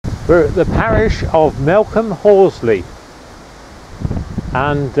We're at the parish of Melcombe Horsey,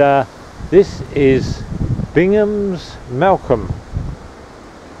 and this is Bingham's Melcombe,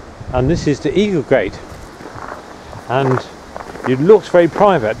 and this is the Eagle Gate, and it looks very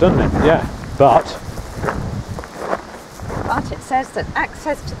private, doesn't it? Yeah, but it says that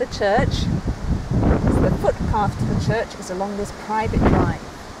access to the church, the footpath to the church, is along this private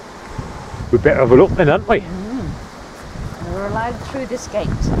drive. we better have a look then, hadn't we? And we're allowed through this gate.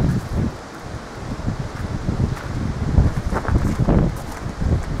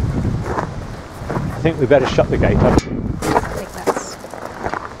 I think we better shut the gate up. I think that's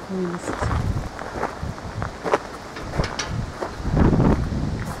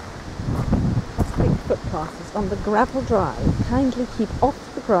plastic footpaths on the gravel drive. Kindly keep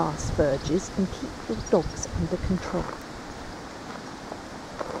off the grass verges and keep your dogs under control.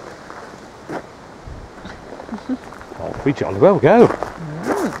 Off we jolly well go. I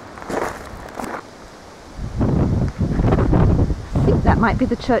think that might be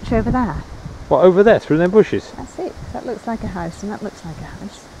the church over there. What, over there through them bushes? That's it. That looks like a house and that looks like a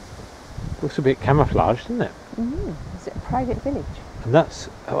house. Looks a bit camouflaged, doesn't it? Is it a private village? And that's,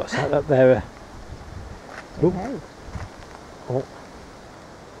 what's that up there? No. Oh,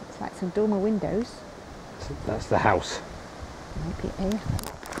 Looks like some dormer windows. that's the house. Might be a house.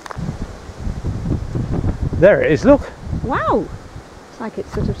 There it is, look. Wow! It's like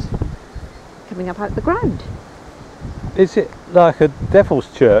it's sort of coming up out the ground. Is it like a devil's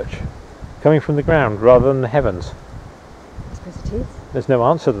church coming from the ground rather than the heavens? I suppose it is. There's no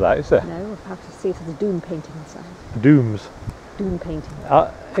answer to that, is there? No, we'll have to see if there's a doom painting inside. Dooms. Doom painting.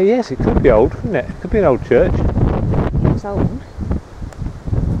 Yes, it could be old, couldn't it? It could be an old church. It's old,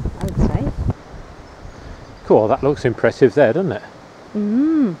 I would say. Cool, that looks impressive there, doesn't it?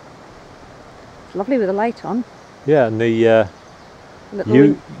 It's lovely with the light on. Yeah, and the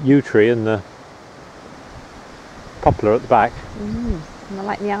yew tree and the poplar at the back. And I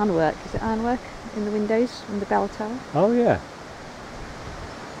like the ironwork. Is it ironwork in the windows and the bell tower? Oh yeah.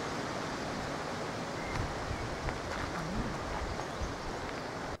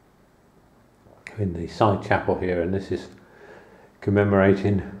 In the side chapel here, and this is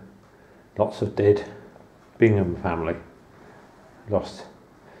commemorating lots of dead Bingham family lost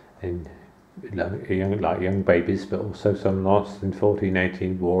in young babies, but also some lost in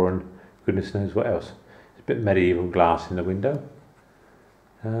 1418 war and goodness knows what else. There's a bit of medieval glass in the window.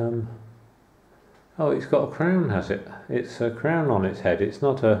 Oh, it's got a crown, has it? It's a crown on its head. It's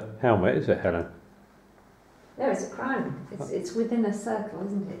not a helmet, is it, Helen? No, it's a crown. It's within a circle,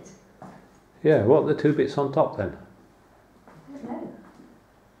 isn't it? Yeah, what are the two bits on top then? I don't know.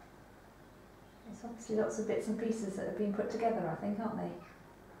 It's obviously lots of bits and pieces that have been put together, I think, aren't they?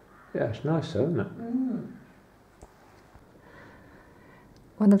 Yeah, it's nice though, isn't it?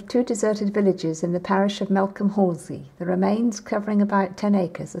 One of two deserted villages in the parish of Melcombe Horsey, the remains, covering about 10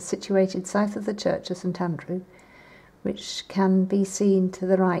 acres, are situated south of the church of St Andrew, which can be seen to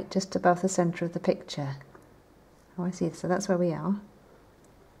the right just above the centre of the picture. Oh, I see, so that's where we are.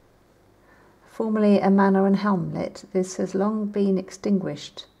 Formerly a manor and hamlet, this has long been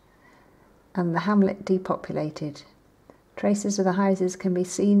extinguished and the hamlet depopulated. Traces of the houses can be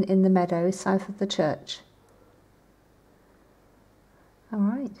seen in the meadow south of the church. All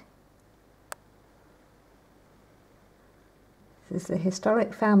right. This is the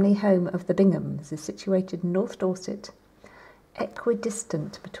historic family home of the Binghams. It's situated in North Dorset,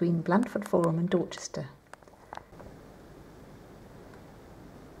 equidistant between Blandford Forum and Dorchester.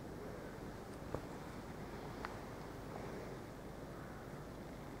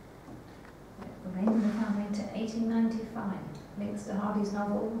 Remained in the family to 1895. Links to Hardy's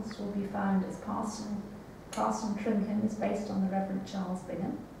novels will be found as Parson Trinkham is based on the Reverend Charles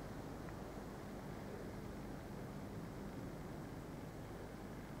Bingham.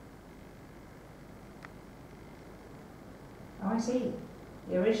 Oh, I see.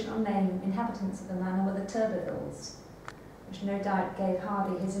 The original inhabitants of the manor were the Turbervilles, which no doubt gave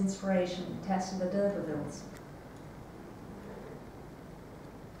Hardy his inspiration to test the D'Urbervilles.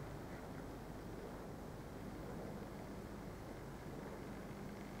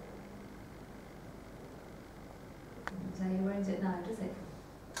 So he owns it now, does it?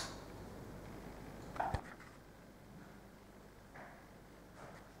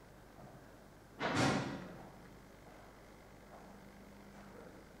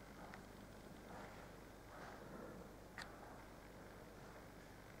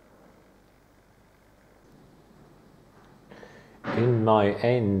 In my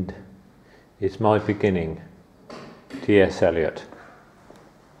end is my beginning. T.S. Eliot.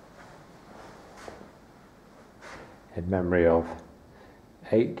 In memory of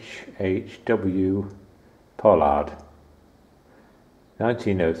H.W. Pollard,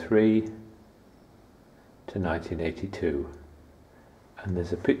 1903 to 1982. And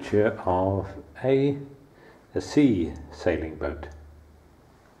there's a picture of a sea sailing boat.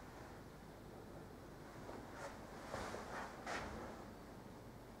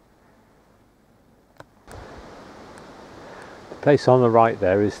 The place on the right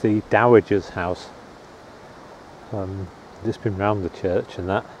there is the Dowager's house. Just been round the church and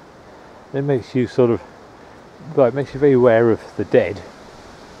that. It makes you sort of, well, it makes you very aware of the dead.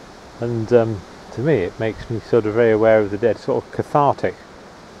 And to me it makes me sort of very aware of the dead, sort of cathartic.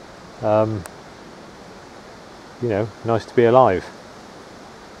 You know, nice to be alive.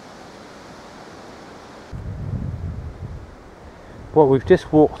 Well, we've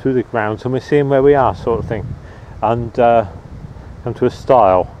just walked through the grounds and we're seeing where we are, sort of thing, and come to a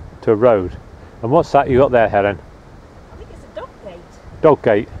stile, to a road. And what's that you got there, Helen? I think it's a dog gate. Dog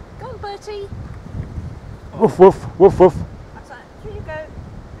gate. Go on, Bertie. Woof woof woof woof.